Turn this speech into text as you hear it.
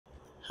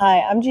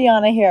Hi, I'm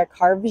Gianna here at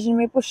CarVision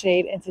Maple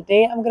Shade, and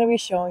today I'm going to be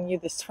showing you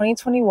this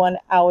 2021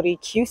 Audi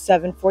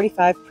Q7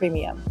 45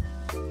 Premium.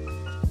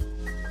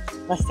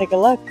 Let's take a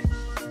look.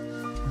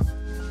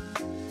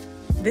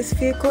 This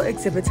vehicle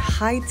exhibits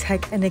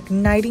high-tech and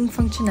igniting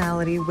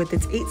functionality with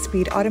its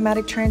 8-speed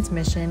automatic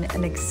transmission,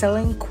 an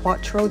excelling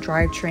quattro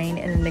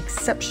drivetrain, and an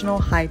exceptional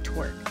high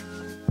torque.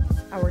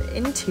 Our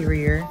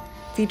interior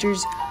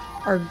features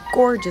our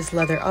gorgeous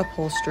leather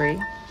upholstery,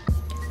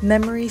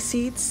 memory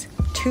seats,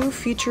 2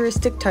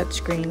 futuristic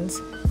touchscreens,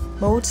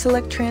 mode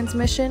select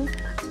transmission,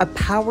 a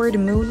powered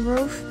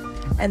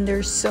moonroof, and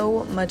there's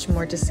so much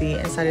more to see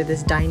inside of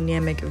this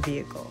dynamic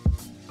vehicle.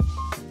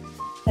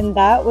 And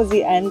that was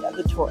the end of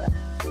the tour.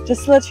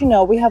 Just to let you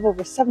know, we have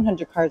over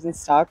 700 cars in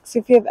stock, so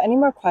if you have any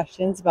more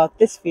questions about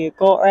this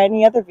vehicle or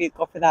any other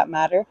vehicle for that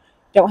matter,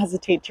 don't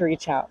hesitate to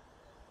reach out.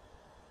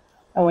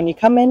 And when you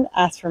come in,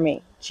 ask for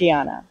me,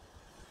 Gianna.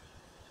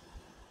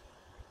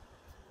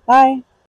 Bye.